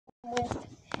with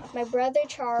my brother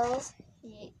Charles.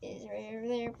 He is right over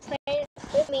there playing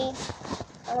with me.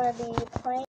 I'm going to be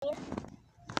playing.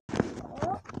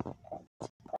 Well, let's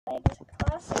play this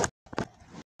classic.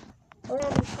 We're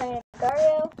going to be playing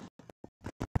Gario.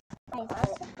 I die.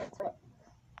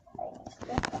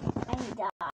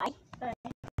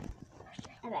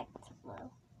 I'm back to flow.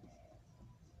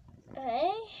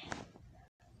 Okay.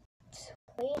 Let's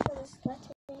wait for this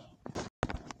letter.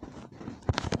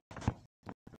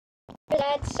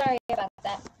 Dad, sorry about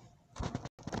that.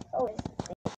 Oh, it's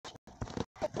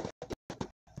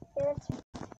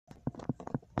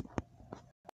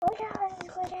oh yeah, this is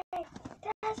glitchy.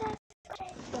 That's glitchy.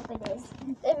 Yep, it is.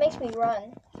 It makes me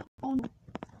run. Oh,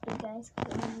 you guys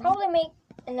probably make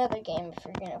another game if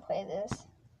you're gonna play this.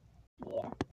 Yeah,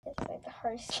 it's like the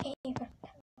hardest game.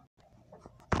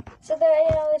 So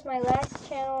that is my last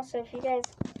channel. So if you guys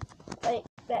like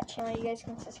that channel, you guys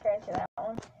can subscribe to that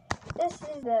one. This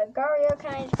is the Gario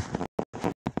kind.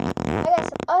 I got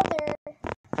some others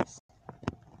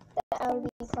that I will be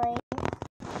playing.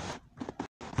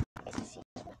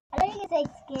 I think it's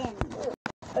like skin. Ooh,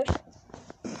 potions.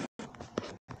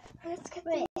 Let's get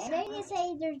Wait, I think you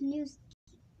say there's a new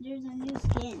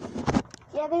skin.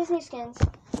 Yeah, there's new skins.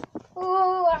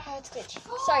 Ooh, it's glitchy.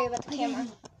 Sorry about the camera.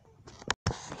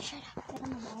 Shut up.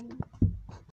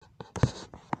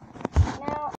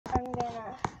 Now I'm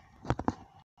gonna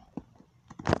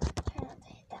try not to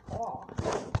hit that wall.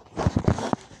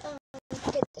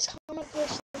 Get this comic book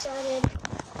started.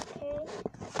 Okay.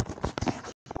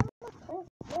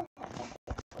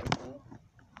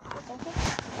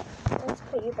 Let's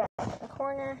put you back in the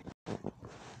corner.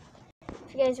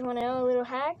 If you guys want to know a little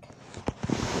hack,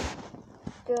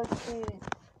 go to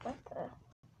what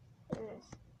is this?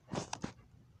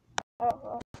 Oh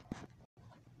well.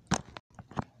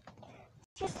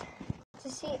 Just to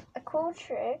see a cool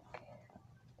trick.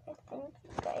 I think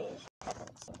you guys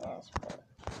haven't seen this, but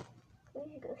we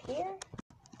should go here.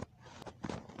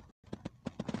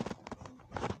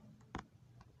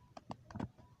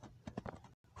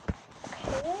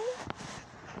 Okay.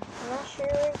 I'm not sure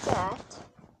where it's at.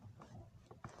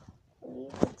 I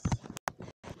believe it's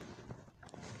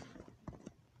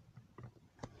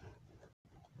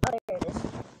oh, there it is.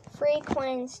 Free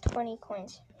coins, 20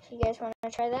 coins. If you guys want to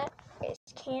try that, you guys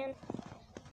can.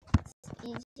 It's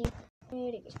easy for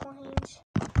me to get coins.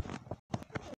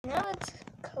 Now let's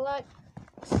collect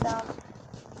some stars.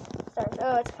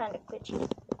 Oh, it's kind of glitchy.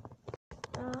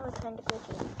 Oh, it's kind of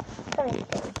glitchy. Come here,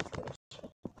 guys. It's glitchy.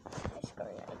 I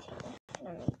scored 19. I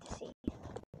don't need to see.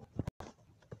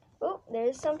 Oh,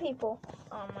 there's some people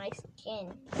on my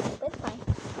skin. That's fine.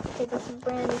 Okay, this is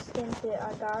brand new skin to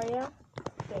Agario.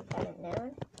 If you guys haven't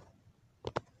known.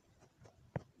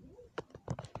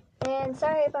 And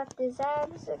sorry about the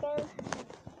zabs again.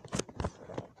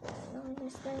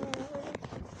 This thing over there.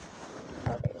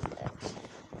 Oh, there's that.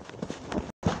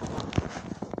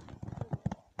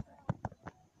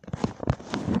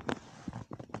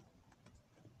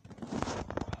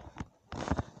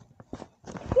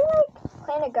 If you like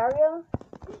playing Agario,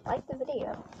 like the video.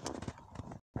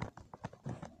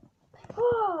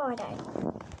 Oh, I died.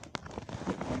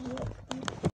 I don't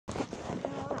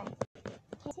know why.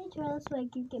 Can I say Charles so I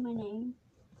can get my name?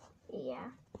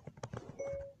 Yeah.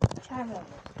 Charles.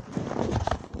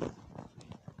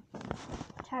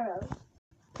 Charles.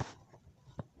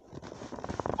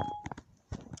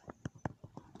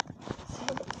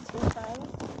 Said it 2 times.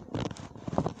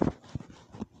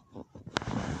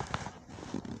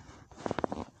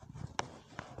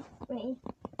 Wait.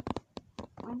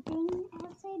 One thing I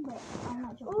have to say, but I'm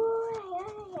not sure. Ooh,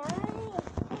 aye.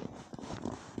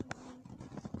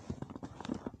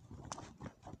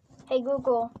 Hey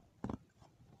Google.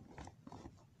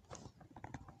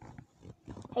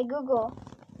 Hey Google.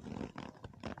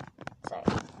 Sorry, I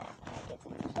get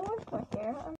the word for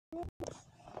here.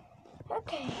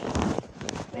 Okay.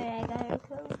 Wait, I got a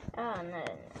code. Oh no.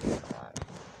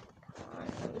 Come on,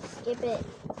 let me skip it.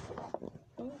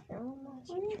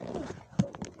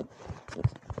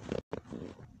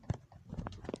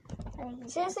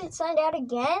 Seriously, it signed out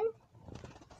again?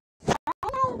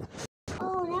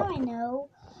 Oh, now I know.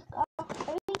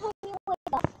 Every time you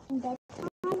wake up in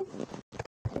bedtime,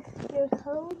 your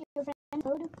friend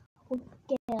code will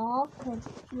get off because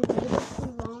you waited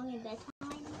too long in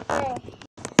bedtime. Okay.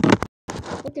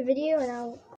 Like the video,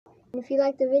 and if you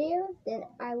like the video, then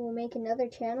I will make another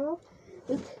channel.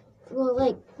 We'll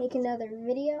make another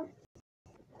video.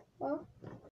 Well,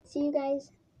 see you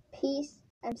guys. Peace.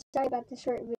 I'm sorry about the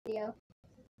short video.